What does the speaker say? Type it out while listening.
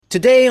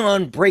Today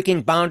on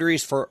Breaking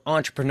Boundaries for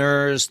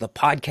Entrepreneurs, the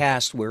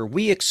podcast where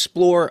we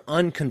explore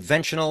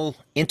unconventional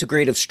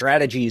integrative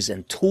strategies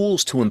and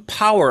tools to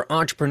empower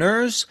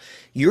entrepreneurs,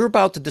 you're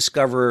about to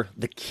discover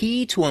the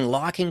key to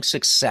unlocking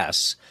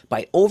success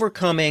by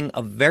overcoming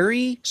a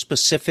very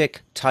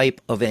specific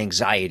type of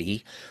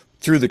anxiety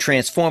through the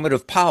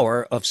transformative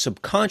power of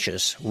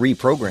subconscious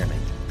reprogramming.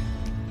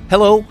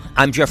 Hello,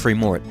 I'm Jeffrey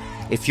Mort.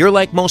 If you're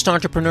like most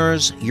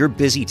entrepreneurs, you're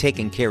busy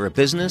taking care of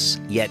business,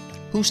 yet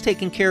who's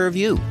taking care of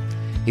you?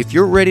 If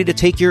you're ready to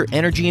take your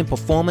energy and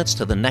performance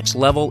to the next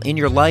level in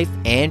your life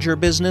and your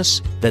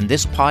business, then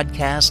this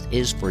podcast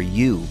is for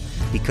you.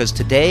 Because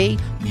today,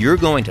 you're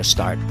going to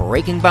start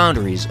breaking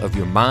boundaries of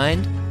your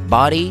mind,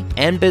 body,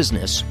 and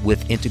business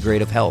with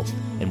integrative health.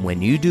 And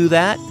when you do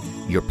that,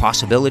 your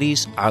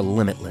possibilities are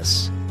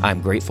limitless.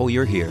 I'm grateful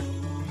you're here.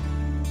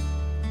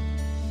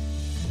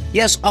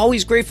 Yes,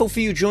 always grateful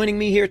for you joining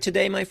me here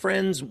today, my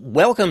friends.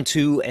 Welcome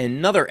to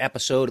another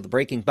episode of the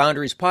Breaking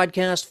Boundaries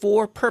podcast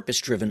for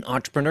purpose-driven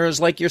entrepreneurs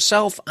like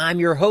yourself.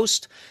 I'm your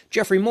host,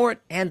 Jeffrey Mort,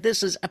 and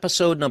this is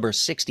episode number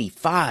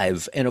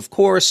 65. And of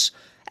course,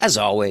 as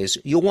always,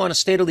 you'll want to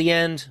stay to the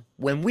end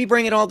when we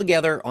bring it all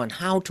together on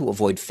how to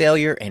avoid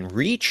failure and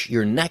reach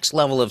your next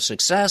level of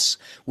success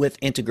with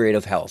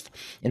integrative health.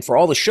 And for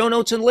all the show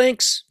notes and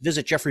links,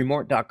 visit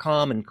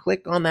jeffreymort.com and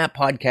click on that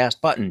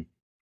podcast button.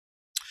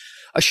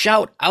 A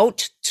shout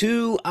out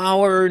to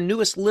our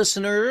newest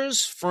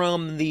listeners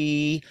from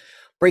the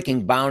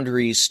Breaking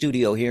Boundaries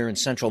studio here in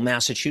central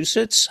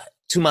Massachusetts.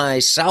 To my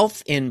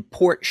south in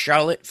Port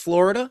Charlotte,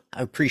 Florida,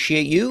 I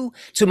appreciate you.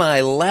 To my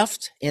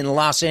left in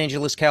Los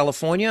Angeles,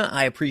 California,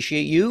 I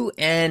appreciate you.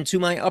 And to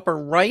my upper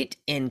right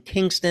in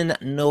Kingston,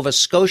 Nova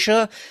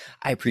Scotia,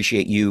 I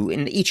appreciate you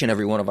and each and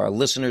every one of our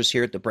listeners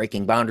here at the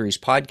Breaking Boundaries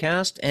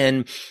podcast.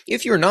 And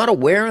if you're not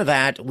aware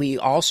that we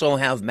also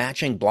have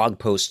matching blog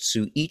posts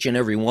to each and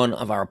every one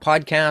of our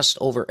podcasts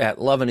over at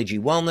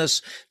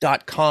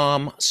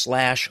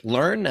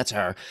loveenergywellness.com/learn. That's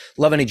our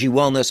Love Energy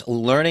Wellness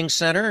Learning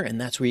Center. And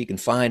that's where you can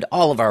find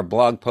all of our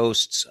blog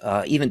posts,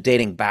 even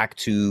dating back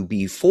to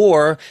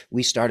before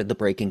we started the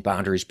Breaking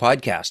Boundaries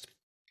podcast.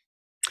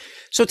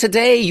 So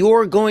today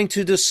you're going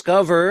to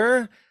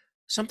discover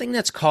something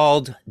that's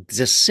called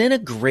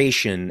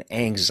disintegration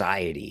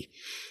anxiety.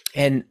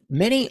 And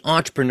many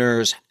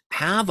entrepreneurs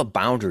have a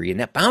boundary, and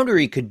that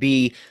boundary could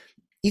be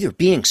either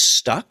being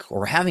stuck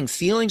or having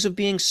feelings of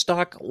being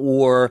stuck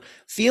or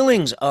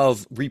feelings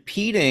of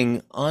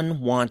repeating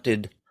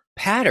unwanted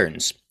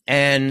patterns.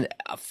 And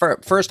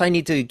first, I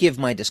need to give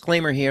my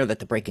disclaimer here that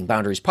the Breaking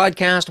Boundaries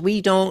podcast,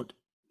 we don't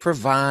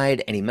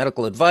provide any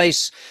medical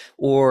advice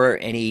or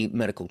any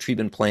medical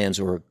treatment plans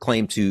or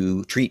claim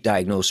to treat,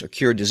 diagnose, or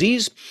cure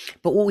disease.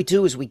 But what we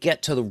do is we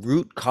get to the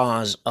root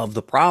cause of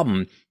the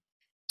problem.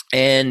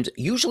 And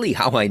usually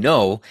how I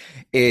know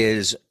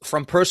is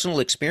from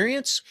personal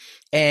experience.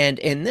 And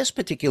in this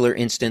particular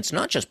instance,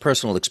 not just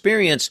personal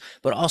experience,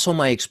 but also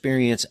my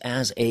experience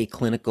as a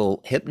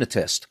clinical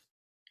hypnotist.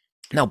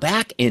 Now,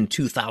 back in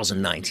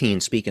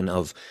 2019, speaking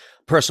of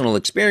personal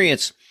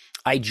experience,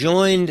 I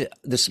joined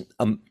this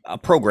a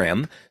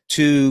program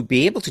to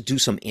be able to do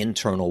some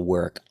internal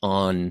work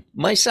on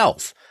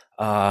myself.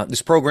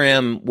 This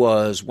program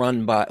was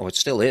run by, or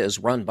still is,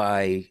 run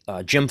by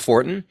Jim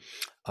Fortin.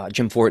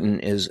 Jim Fortin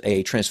is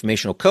a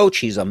transformational coach.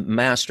 He's a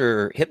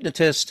master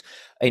hypnotist,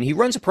 and he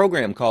runs a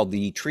program called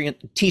the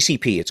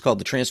TCP. It's called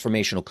the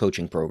Transformational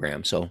Coaching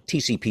Program. So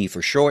TCP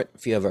for short,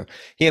 if you ever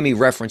hear me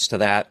reference to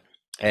that.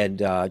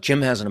 And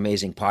Jim has an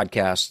amazing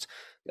podcast.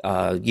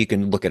 You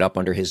can look it up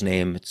under his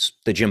name. It's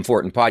the Jim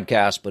Fortin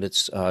podcast, but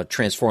it's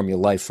Transform Your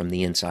Life from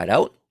the Inside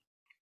Out.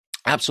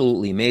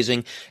 Absolutely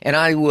amazing. And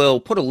I will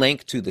put a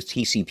link to the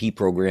TCP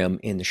program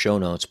in the show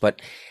notes.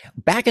 But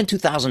back in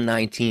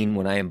 2019,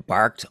 when I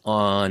embarked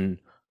on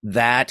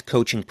that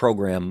coaching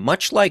program,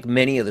 much like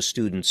many of the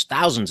students,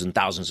 thousands and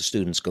thousands of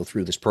students go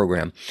through this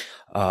program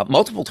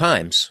multiple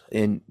times.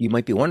 And you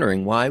might be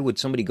wondering, why would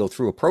somebody go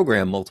through a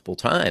program multiple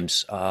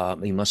times?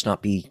 He must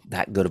not be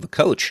that good of a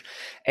coach.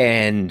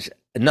 And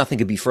nothing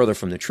could be further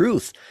from the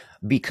truth,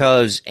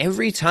 because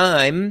every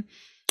time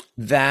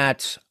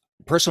that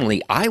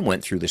personally I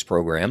went through this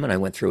program, and I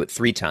went through it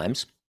 3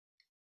 times,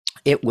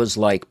 it was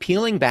like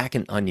peeling back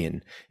an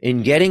onion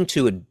and getting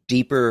to a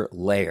deeper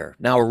layer.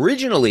 Now,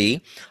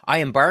 originally,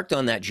 I embarked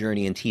on that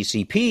journey in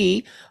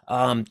TCP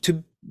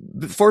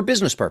for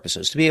business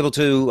purposes, to be able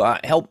to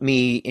help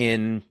me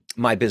in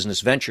my business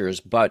ventures.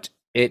 But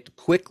it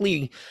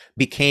quickly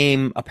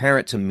became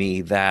apparent to me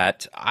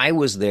that I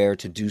was there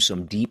to do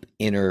some deep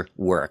inner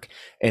work.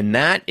 And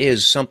that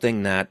is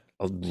something that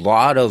a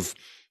lot of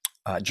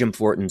Jim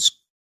Fortin's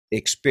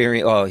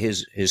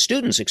experience, his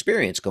students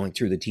experience going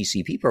through the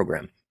TCP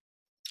program.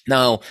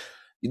 Now,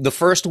 the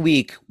first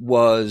week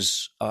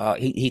was,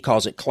 he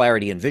calls it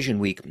Clarity and Vision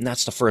Week, and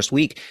that's the first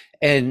week.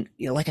 And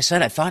like I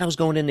said, I thought I was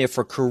going in there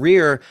for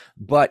career,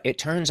 but it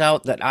turns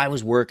out that I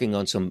was working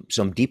on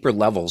some deeper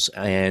levels.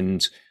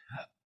 And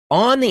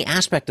on the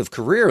aspect of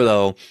career,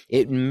 though,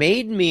 it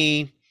made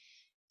me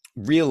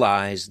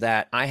realize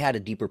that I had a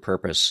deeper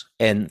purpose.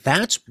 And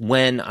that's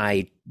when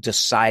I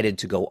decided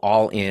to go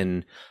all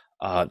in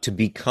to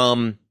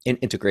become an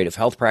integrative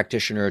health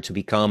practitioner, to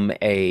become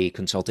a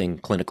consulting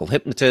clinical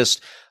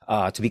hypnotist,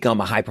 to become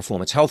a high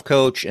performance health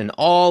coach, and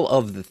all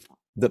of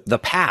the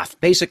path.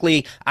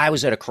 Basically, I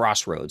was at a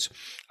crossroads.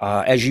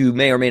 As you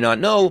may or may not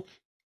know,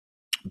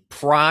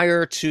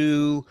 prior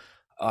to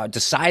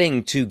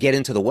deciding to get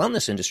into the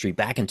wellness industry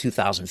back in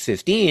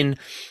 2015,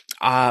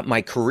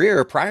 my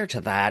career prior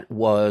to that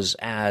was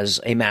as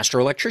a master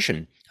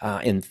electrician.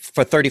 And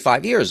for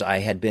 35 years, I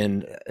had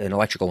been an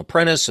electrical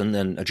apprentice and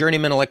then a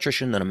journeyman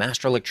electrician, then a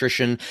master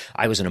electrician.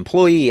 I was an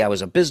employee. I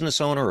was a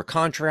business owner, a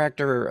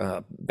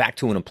contractor, back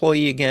to an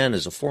employee again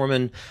as a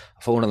foreman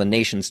for one of the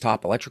nation's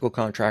top electrical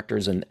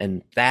contractors.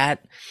 And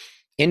that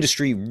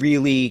industry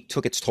really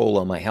took its toll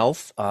on my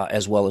health,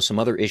 as well as some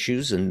other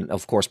issues and,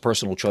 of course,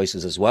 personal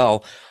choices as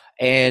well.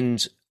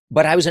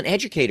 But I was an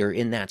educator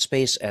in that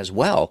space as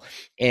well.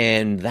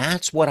 And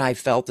that's what I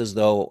felt as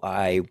though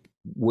I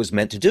was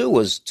meant to do,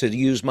 was to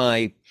use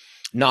my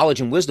knowledge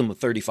and wisdom of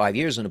 35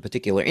 years in a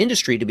particular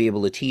industry to be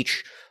able to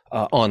teach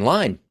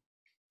online.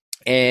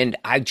 And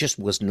I just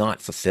was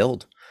not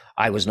fulfilled.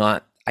 I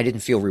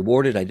didn't feel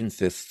rewarded. I didn't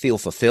feel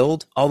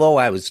fulfilled, although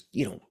I was,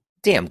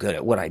 damn good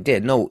at what I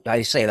did. No,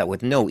 I say that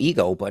with no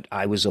ego, but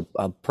I was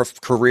a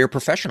career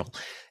professional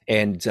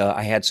and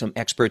I had some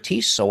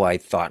expertise. So I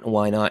thought,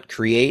 why not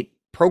create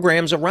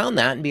programs around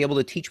that and be able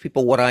to teach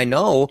people what I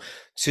know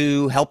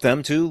to help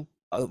them to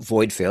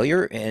avoid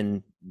failure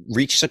and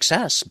reach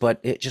success, but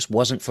it just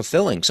wasn't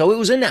fulfilling. So it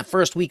was in that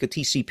first week of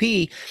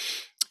TCP,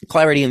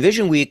 Clarity and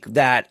Vision Week,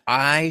 that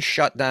I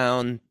shut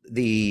down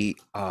the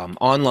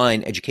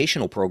online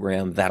educational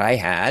program that I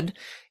had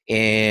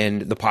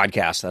and the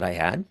podcast that I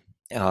had.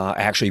 I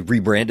actually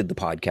rebranded the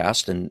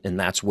podcast, and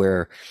that's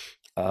where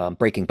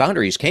Breaking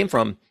Boundaries came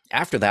from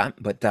after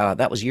that, but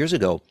that was years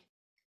ago.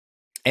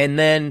 And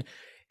then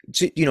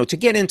to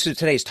get into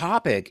today's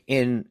topic,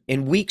 in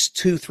weeks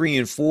 2, 3,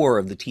 and 4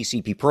 of the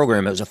TCP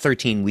program, it was a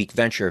 13-week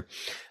venture.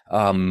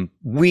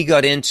 We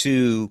got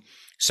into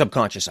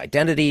subconscious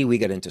identity, we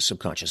got into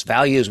subconscious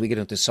values, we got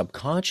into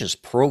subconscious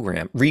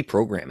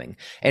reprogramming.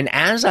 And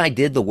as I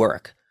did the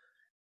work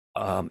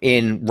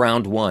in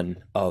round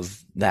 1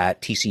 of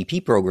that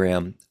TCP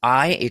program,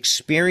 I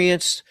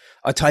experienced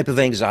a type of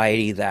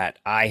anxiety that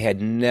I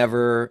had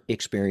never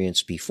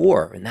experienced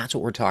before. And that's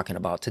what we're talking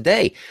about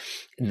today.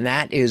 And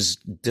that is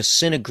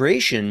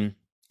disintegration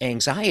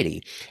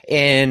anxiety.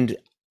 And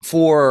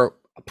for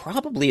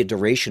probably a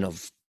duration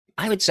of,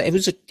 I would say it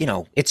was,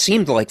 it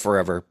seemed like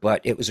forever,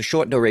 but it was a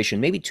short duration,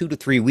 maybe 2 to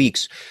 3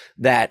 weeks,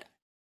 that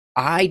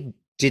I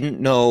didn't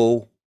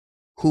know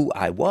who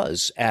I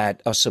was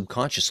at a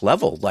subconscious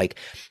level. Like,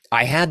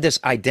 I had this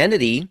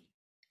identity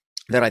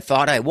that I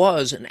thought I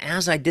was, and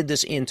as I did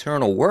this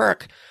internal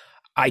work,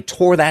 I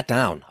tore that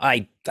down.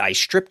 I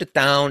stripped it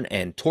down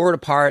and tore it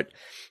apart,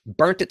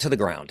 burnt it to the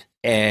ground.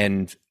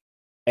 And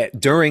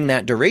during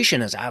that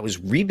duration, as I was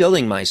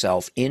rebuilding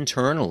myself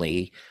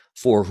internally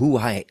for who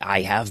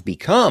I have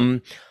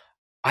become,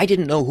 I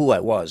didn't know who I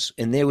was.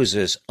 And there was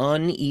this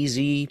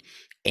uneasy,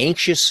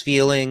 anxious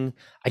feeling.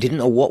 I didn't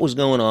know what was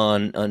going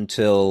on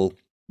until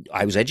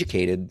I was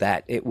educated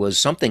that it was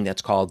something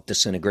that's called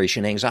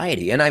disintegration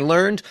anxiety. And I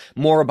learned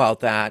more about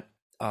that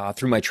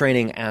through my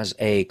training as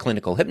a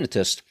clinical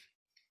hypnotist.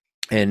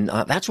 And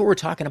that's what we're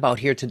talking about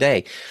here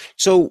today.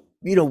 So,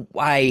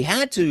 I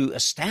had to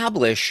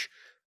establish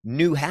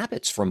new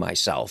habits for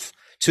myself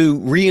to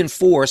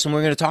reinforce, and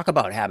we're going to talk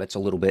about habits a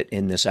little bit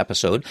in this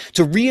episode,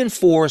 to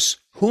reinforce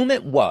whom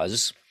it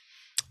was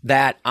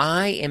that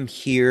I am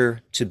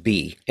here to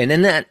be. And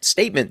in that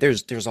statement,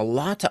 there's a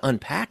lot to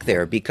unpack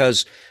there,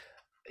 because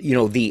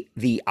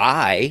the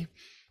I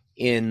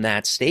in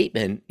that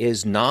statement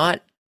is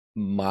not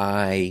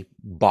my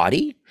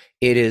body.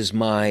 It is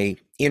my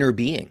inner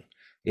being.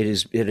 It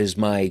is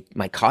my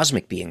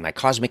cosmic being, my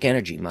cosmic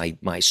energy,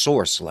 my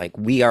source. Like,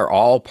 we are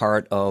all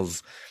part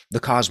of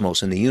the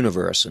cosmos and the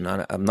universe. And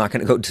I'm not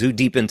going to go too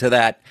deep into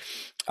that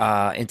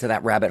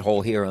rabbit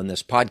hole here on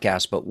this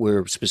podcast, but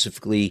we're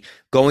specifically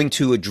going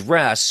to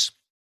address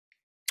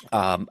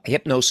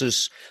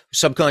hypnosis,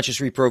 subconscious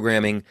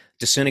reprogramming,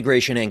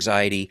 disintegration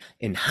anxiety,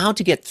 and how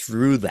to get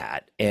through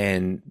that.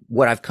 And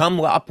what I've come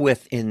up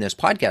with in this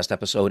podcast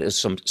episode is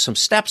some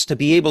steps to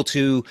be able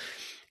to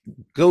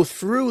go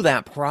through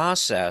that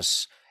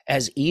process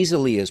as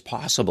easily as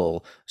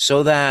possible,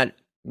 so that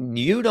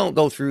you don't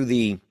go through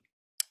the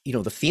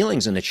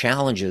feelings and the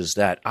challenges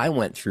that I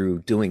went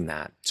through doing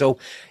that. So,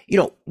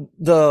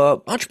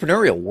 the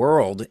entrepreneurial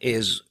world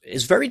is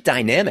very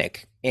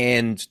dynamic,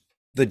 and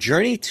the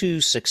journey to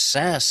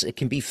success, it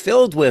can be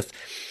filled with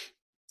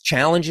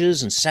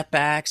challenges and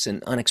setbacks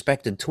and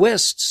unexpected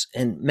twists.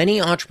 And many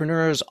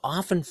entrepreneurs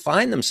often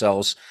find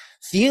themselves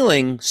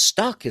feeling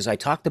stuck, as I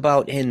talked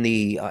about in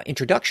the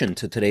introduction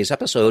to today's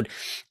episode,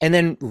 and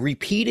then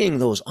repeating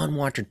those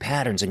unwanted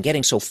patterns and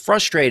getting so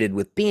frustrated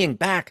with being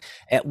back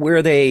at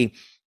where they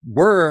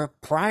were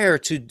prior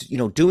to,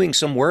 doing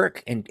some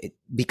work, and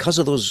because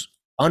of those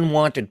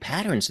unwanted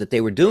patterns that they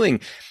were doing.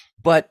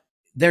 But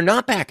they're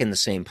not back in the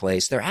same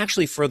place. They're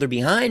actually further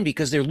behind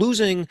because they're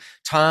losing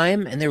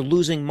time and they're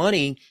losing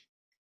money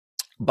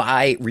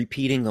by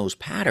repeating those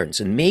patterns.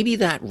 And maybe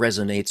that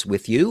resonates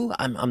with you.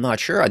 I'm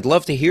not sure. I'd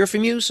love to hear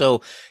from you.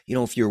 So,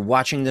 if you're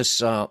watching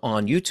this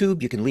on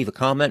YouTube, you can leave a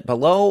comment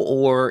below,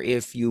 or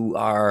if you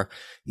are,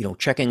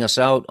 checking us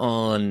out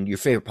on your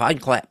favorite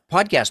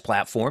podcast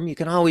platform, you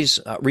can always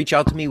reach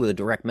out to me with a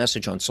direct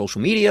message on social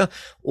media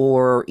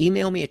or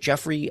email me at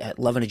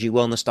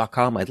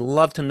jeffrey@loveenergywellness.com. I'd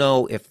love to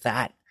know if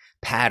that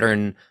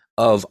pattern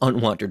of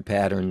unwanted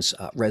patterns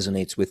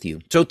resonates with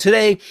you. So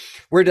today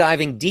we're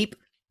diving deep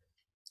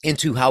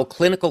into how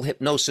clinical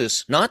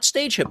hypnosis, not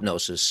stage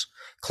hypnosis,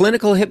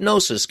 clinical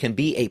hypnosis can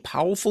be a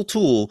powerful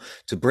tool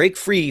to break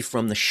free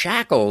from the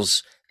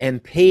shackles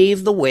and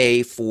pave the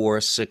way for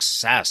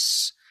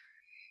success.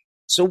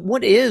 So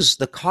what is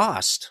the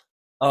cost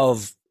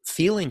of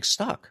feeling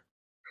stuck?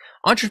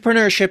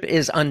 Entrepreneurship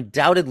is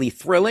undoubtedly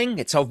thrilling.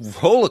 It's a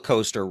roller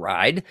coaster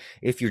ride.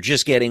 If you're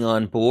just getting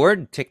on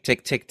board, tick,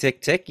 tick, tick,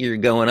 tick, tick, you're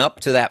going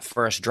up to that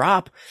first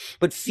drop.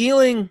 But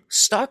feeling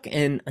stuck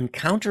and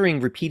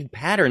encountering repeated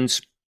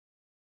patterns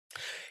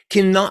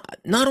can not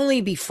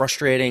only be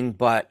frustrating,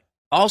 but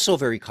also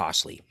very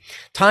costly.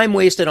 Time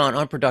wasted on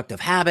unproductive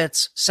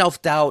habits,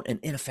 self-doubt, and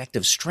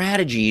ineffective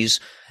strategies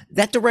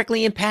that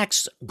directly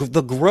impacts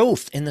the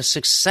growth and the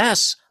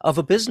success of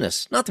a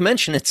business. Not to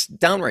mention, it's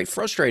downright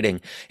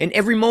frustrating. And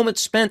every moment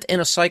spent in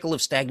a cycle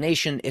of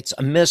stagnation, it's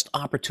a missed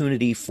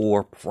opportunity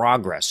for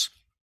progress.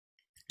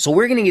 So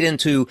we're going to get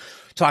into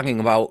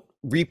talking about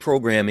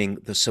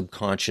reprogramming the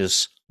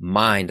subconscious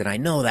mind. And I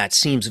know that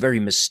seems very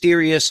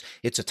mysterious.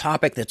 It's a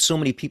topic that so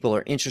many people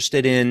are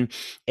interested in.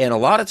 And a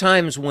lot of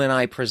times when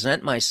I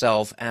present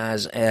myself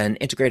as an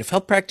integrative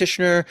health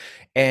practitioner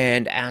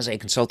and as a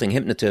consulting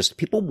hypnotist,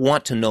 people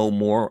want to know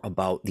more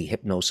about the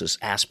hypnosis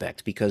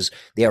aspect because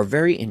they are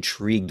very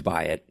intrigued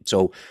by it.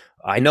 So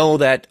I know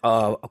that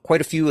quite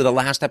a few of the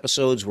last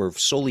episodes were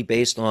solely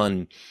based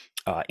on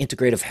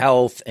integrative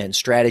health and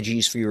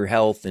strategies for your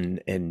health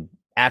and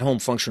at-home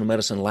functional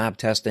medicine lab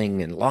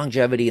testing and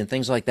longevity and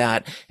things like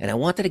that. And I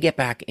wanted to get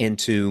back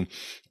into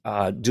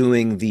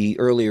doing the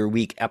earlier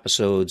week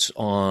episodes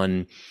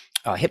on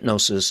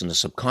hypnosis and the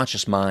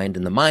subconscious mind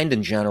and the mind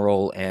in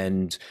general.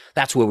 And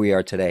that's where we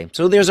are today.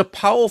 So there's a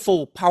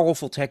powerful,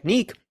 powerful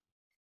technique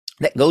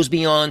that goes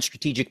beyond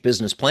strategic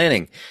business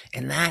planning,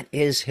 and that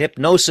is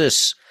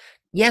hypnosis.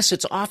 Yes,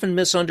 it's often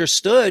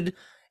misunderstood.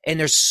 And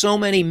there's so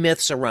many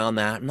myths around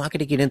that. I'm not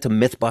going to get into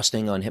myth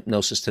busting on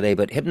hypnosis today,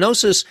 but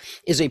hypnosis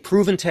is a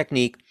proven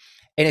technique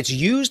and it's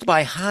used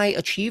by high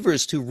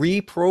achievers to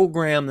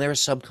reprogram their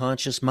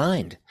subconscious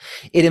mind.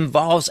 It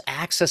involves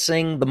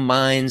accessing the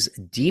mind's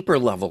deeper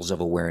levels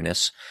of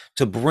awareness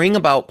to bring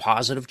about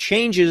positive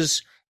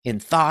changes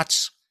in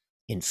thoughts,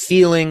 in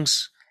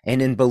feelings,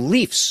 and in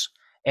beliefs.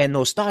 And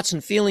those thoughts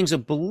and feelings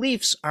of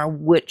beliefs are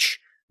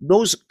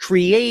those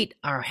create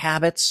our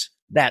habits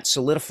that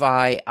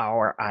solidify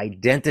our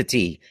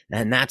identity.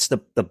 And that's the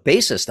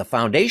basis, the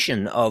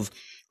foundation of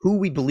who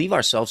we believe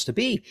ourselves to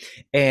be.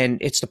 And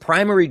it's the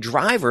primary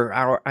driver.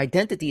 Our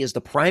identity is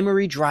the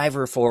primary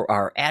driver for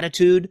our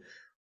attitude,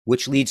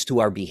 which leads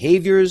to our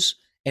behaviors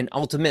and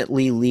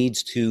ultimately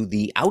leads to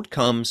the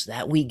outcomes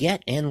that we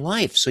get in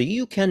life. So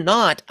you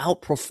cannot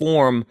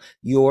outperform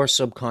your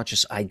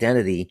subconscious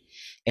identity,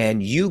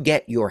 and you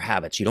get your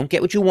habits. You don't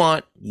get what you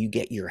want, you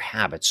get your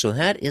habits. So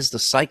that is the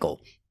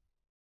cycle.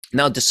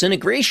 Now,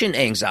 disintegration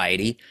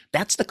anxiety,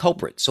 that's the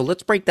culprit. So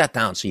let's break that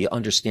down so you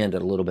understand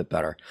it a little bit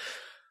better.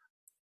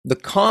 The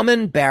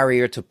common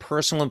barrier to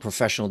personal and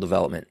professional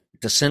development,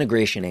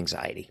 disintegration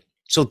anxiety.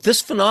 So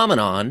this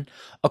phenomenon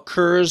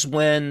occurs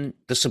when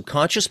the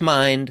subconscious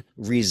mind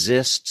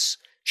resists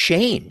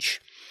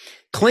change,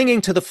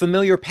 clinging to the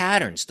familiar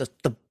patterns.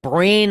 The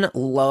brain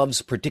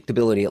loves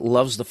predictability. It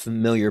loves the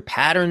familiar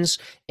patterns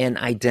and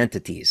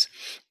identities.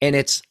 And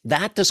it's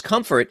that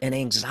discomfort and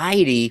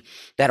anxiety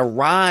that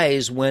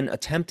arise when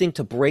attempting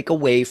to break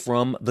away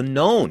from the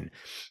known,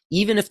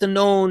 even if the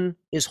known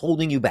is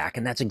holding you back.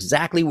 And that's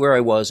exactly where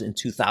I was in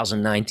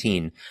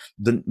 2019.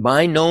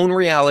 My known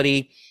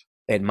reality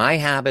and my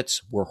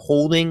habits were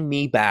holding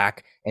me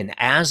back. And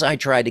as I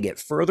tried to get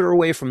further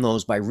away from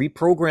those by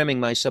reprogramming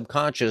my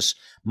subconscious,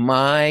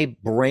 my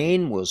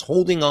brain was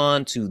holding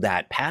on to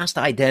that past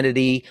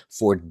identity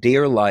for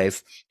dear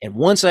life. And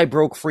once I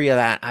broke free of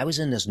that, I was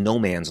in this no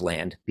man's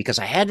land because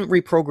I hadn't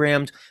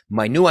reprogrammed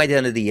my new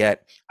identity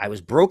yet. I was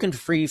broken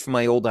free from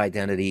my old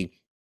identity.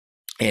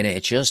 And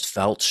it just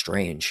felt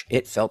strange.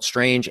 It felt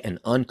strange and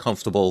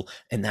uncomfortable.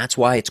 And that's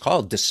why it's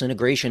called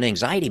disintegration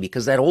anxiety,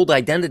 because that old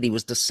identity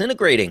was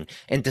disintegrating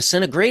and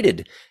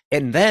disintegrated.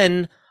 And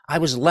then I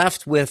was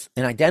left with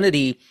an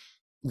identity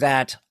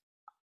that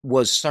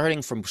was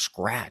starting from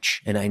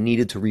scratch and I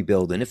needed to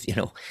rebuild. And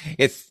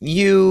if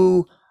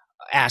you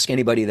ask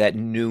anybody that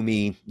knew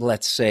me,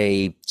 let's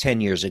say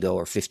 10 years ago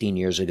or 15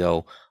 years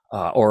ago,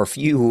 or if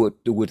you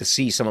were to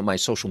see some of my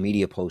social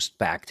media posts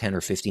back 10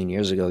 or 15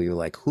 years ago, you're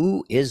like,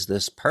 who is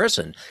this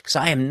person? Because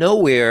I am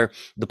nowhere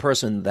the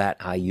person that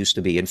I used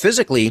to be. And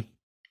physically,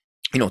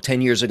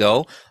 10 years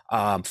ago,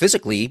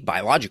 physically,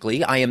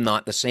 biologically, I am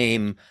not the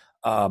same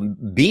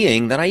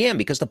being that I am,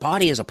 because the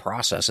body is a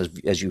process,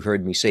 as you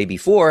heard me say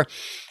before,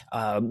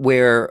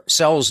 where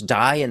cells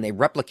die and they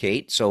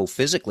replicate. So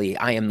physically,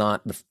 I am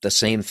not the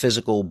same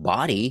physical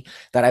body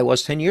that I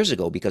was 10 years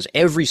ago, because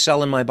every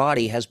cell in my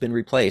body has been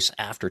replaced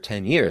after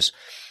 10 years.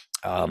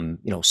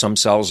 Some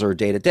cells are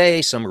day to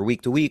day, some are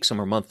week to week, some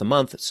are month to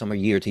month, some are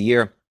year to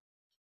year.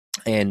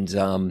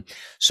 And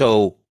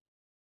so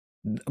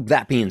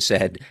that being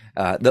said,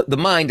 the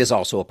mind is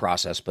also a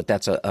process, but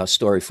that's a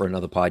story for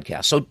another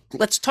podcast. So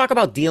let's talk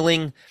about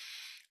dealing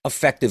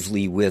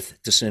effectively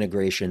with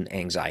disintegration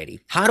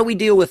anxiety. How do we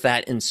deal with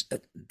that in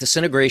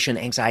disintegration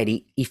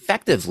anxiety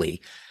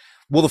effectively?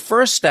 Well, the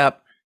first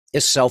step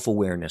is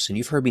self-awareness. And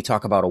you've heard me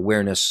talk about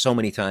awareness so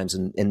many times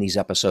in these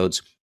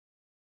episodes.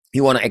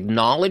 You want to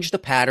acknowledge the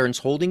patterns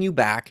holding you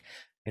back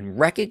and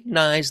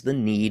recognize the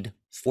need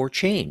for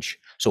change.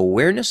 So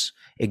awareness,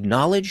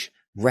 acknowledge,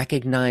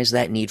 recognize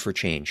that need for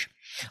change.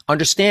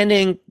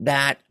 Understanding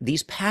that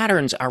these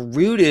patterns are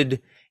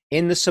rooted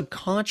in the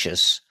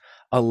subconscious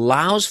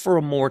allows for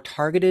a more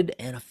targeted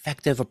and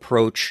effective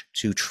approach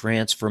to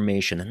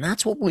transformation. And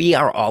that's what we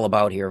are all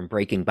about here in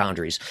Breaking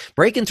Boundaries.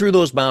 Breaking through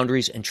those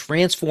boundaries and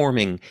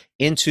transforming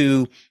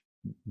into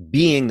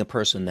being the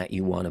person that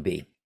you want to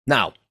be.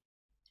 Now,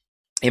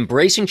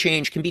 embracing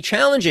change can be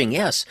challenging,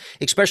 yes,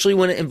 especially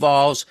when it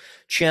involves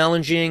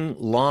challenging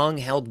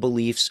long-held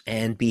beliefs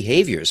and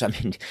behaviors. I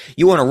mean,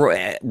 you want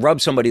to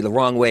rub somebody the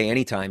wrong way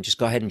anytime, just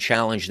go ahead and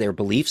challenge their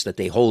beliefs that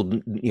they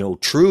hold,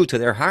 true to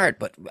their heart.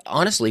 But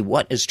honestly,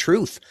 what is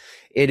truth?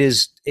 It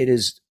is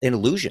an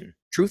illusion.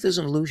 Truth is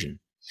an illusion.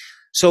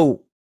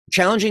 So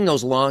challenging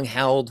those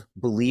long-held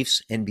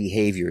beliefs and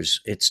behaviors,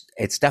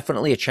 it's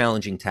definitely a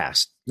challenging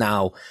task.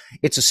 Now,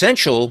 it's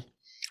essential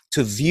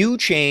to view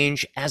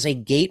change as a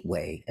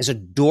gateway, as a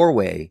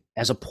doorway,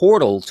 as a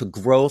portal to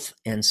growth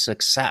and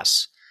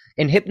success.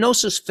 And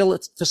hypnosis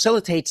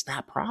facilitates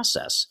that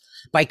process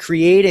by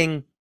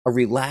creating a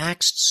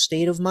relaxed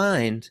state of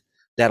mind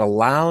that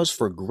allows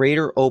for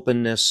greater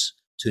openness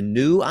to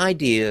new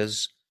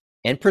ideas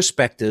and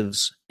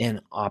perspectives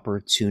and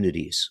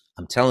opportunities.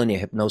 I'm telling you,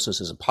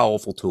 hypnosis is a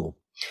powerful tool.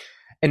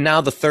 And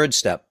now the third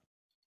step,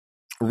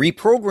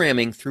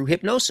 reprogramming through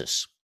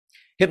hypnosis.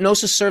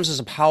 Hypnosis serves as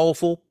a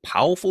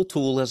powerful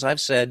tool, as I've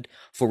said,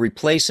 for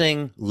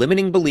replacing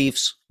limiting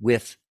beliefs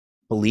with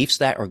beliefs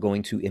that are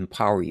going to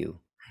empower you.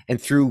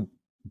 And through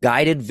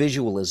guided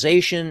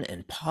visualization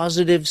and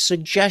positive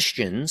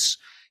suggestions,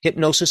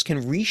 hypnosis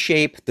can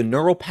reshape the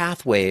neural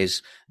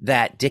pathways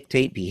that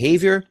dictate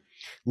behavior,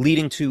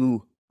 leading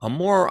to a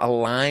more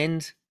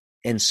aligned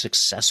and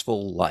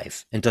successful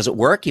life. And does it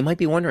work? You might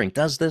be wondering,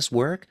 does this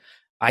work?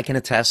 I can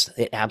attest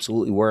it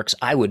absolutely works.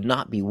 I would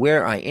not be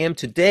where I am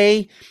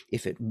today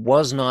if it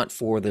was not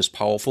for this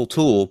powerful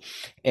tool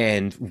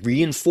and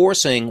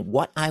reinforcing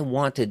what I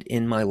wanted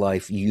in my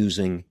life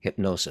using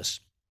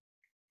hypnosis.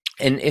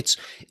 And it's,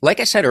 like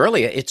I said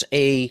earlier,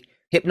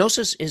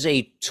 hypnosis is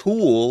a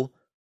tool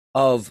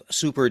of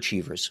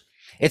superachievers.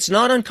 It's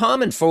not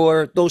uncommon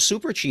for those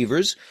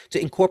superachievers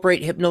to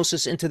incorporate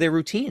hypnosis into their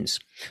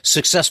routines.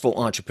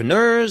 Successful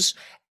entrepreneurs,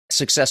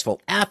 successful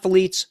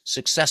athletes,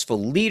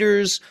 successful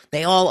leaders,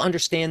 they all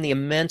understand the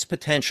immense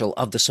potential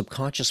of the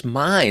subconscious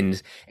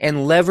mind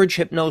and leverage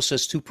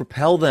hypnosis to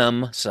propel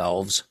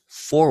themselves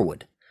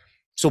forward.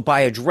 So by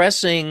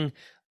addressing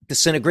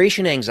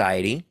disintegration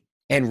anxiety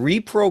and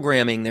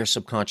reprogramming their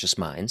subconscious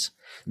minds,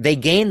 they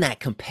gain that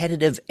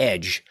competitive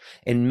edge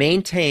and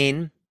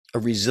maintain a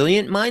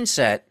resilient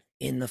mindset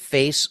in the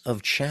face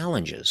of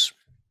challenges.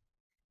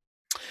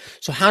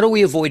 So how do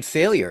we avoid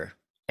failure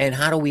and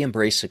how do we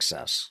embrace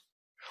success?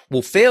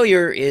 Well,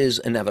 failure is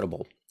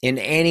inevitable in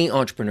any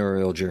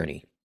entrepreneurial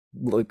journey.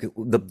 Look,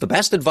 the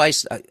best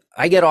advice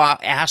I get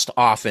asked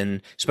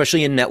often,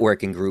 especially in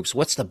networking groups,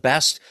 what's the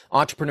best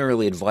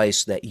entrepreneurial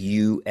advice that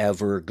you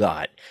ever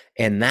got?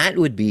 And that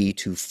would be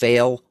to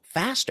fail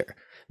faster.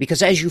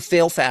 Because as you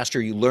fail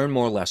faster, you learn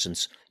more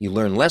lessons, you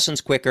learn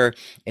lessons quicker,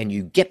 and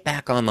you get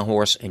back on the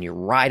horse and you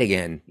ride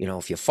again.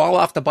 If you fall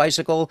off the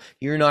bicycle,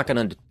 you're not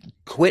going to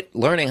quit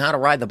learning how to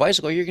ride the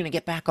bicycle. You're going to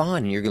get back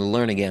on and you're going to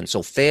learn again.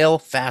 So fail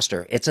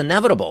faster. It's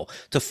inevitable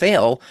to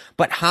fail,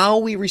 but how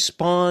we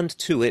respond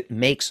to it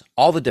makes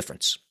all the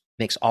difference.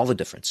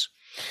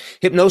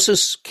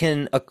 Hypnosis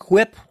can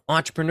equip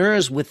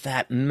entrepreneurs with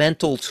that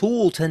mental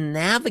tool to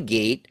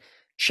navigate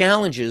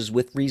challenges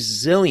with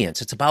resilience.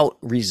 It's about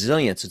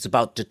resilience. It's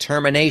about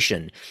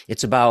determination.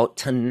 It's about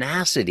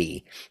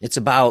tenacity. It's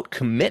about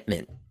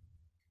commitment.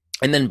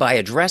 And then by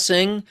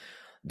addressing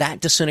that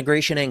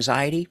disintegration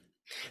anxiety,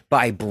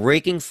 by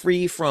breaking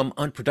free from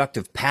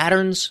unproductive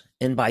patterns,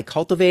 and by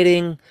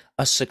cultivating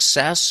a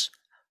success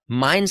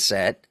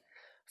mindset,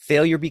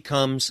 failure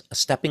becomes a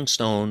stepping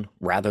stone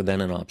rather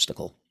than an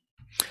obstacle.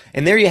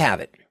 And there you have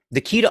it. The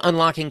key to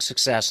unlocking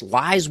success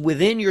lies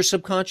within your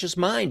subconscious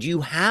mind.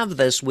 You have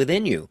this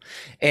within you.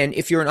 And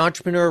if you're an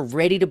entrepreneur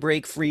ready to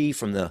break free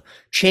from the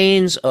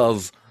chains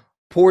of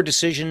poor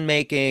decision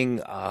making,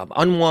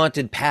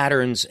 unwanted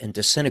patterns, and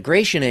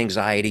disintegration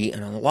anxiety,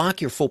 and unlock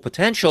your full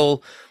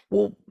potential,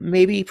 well,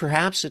 maybe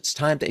perhaps it's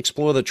time to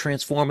explore the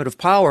transformative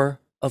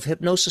power of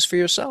hypnosis for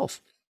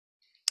yourself.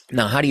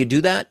 Now, how do you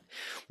do that?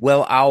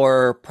 Well,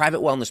 our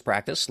private wellness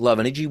practice, Love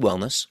Energy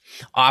Wellness,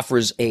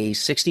 offers a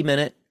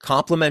 60-minute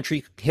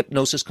complimentary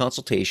hypnosis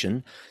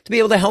consultation to be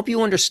able to help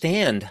you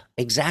understand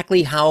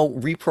exactly how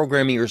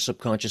reprogramming your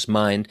subconscious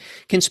mind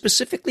can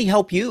specifically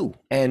help you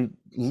and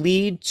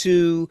lead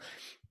to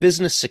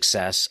business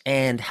success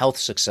and health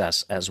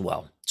success as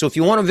well. So if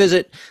you want to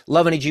visit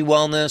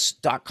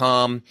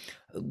loveenergywellness.com,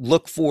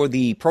 look for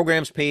the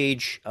programs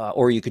page,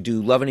 or you could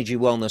do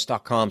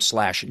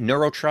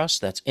loveenergywellness.com/neurotrust.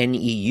 That's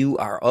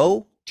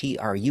NEUROTRUST.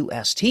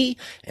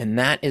 And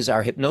that is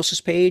our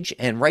hypnosis page.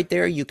 And right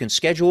there, you can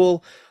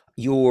schedule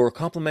your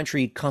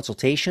complimentary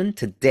consultation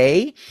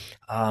today.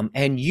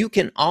 And you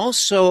can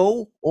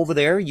also, over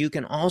there, you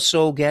can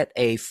also get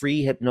a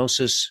free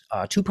hypnosis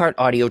 2-part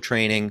audio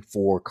training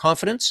for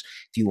confidence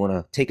if you want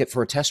to take it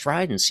for a test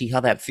ride and see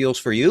how that feels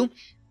for you.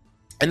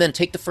 And then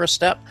take the first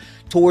step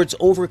towards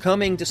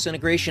overcoming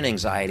disintegration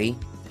anxiety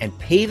and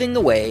paving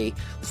the way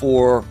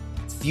for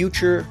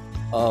future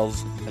of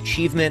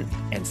achievement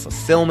and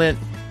fulfillment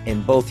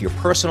in both your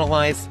personal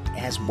life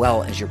as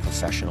well as your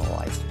professional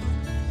life.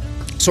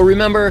 So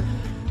remember,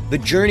 the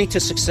journey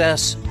to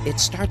success, it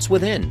starts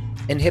within,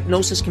 and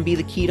hypnosis can be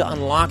the key to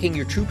unlocking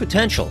your true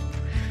potential.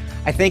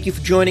 I thank you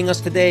for joining us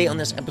today on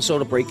this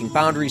episode of Breaking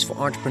Boundaries for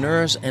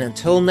Entrepreneurs. And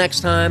until next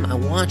time, I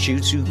want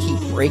you to keep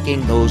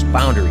breaking those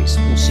boundaries.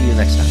 We'll see you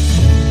next time.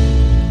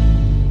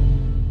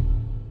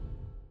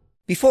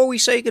 Before we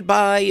say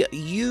goodbye,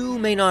 you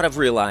may not have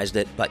realized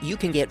it, but you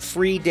can get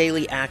free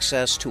daily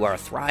access to our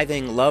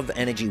thriving Love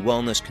Energy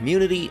Wellness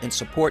community and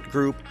support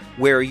group,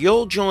 where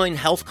you'll join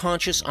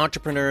health-conscious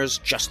entrepreneurs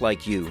just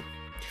like you.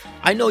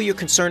 I know you're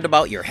concerned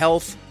about your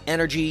health,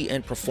 energy,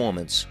 and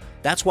performance.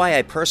 That's why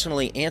I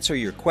personally answer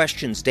your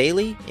questions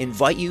daily,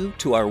 invite you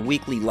to our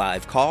weekly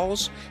live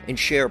calls, and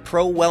share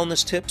pro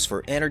wellness tips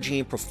for energy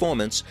and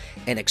performance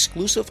and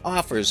exclusive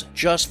offers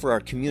just for our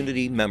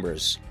community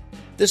members.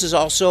 This is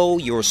also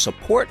your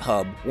support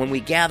hub when we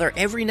gather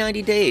every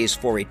 90 days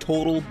for a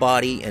total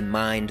body and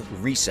mind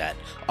reset,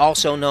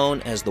 also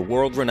known as the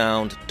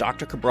world-renowned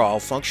Dr.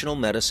 Cabral Functional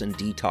Medicine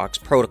Detox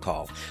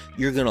Protocol.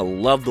 You're going to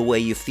love the way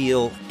you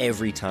feel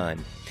every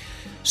time.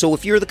 So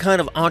if you're the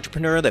kind of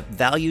entrepreneur that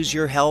values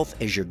your health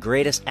as your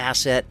greatest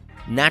asset,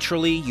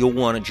 naturally you'll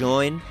want to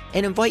join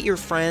and invite your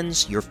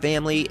friends, your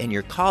family, and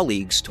your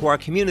colleagues to our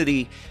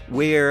community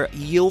where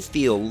you'll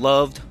feel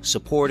loved,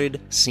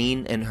 supported,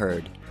 seen, and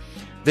heard.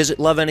 Visit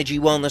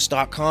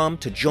loveenergywellness.com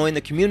to join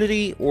the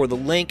community, or the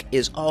link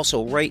is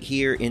also right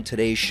here in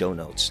today's show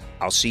notes.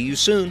 I'll see you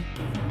soon.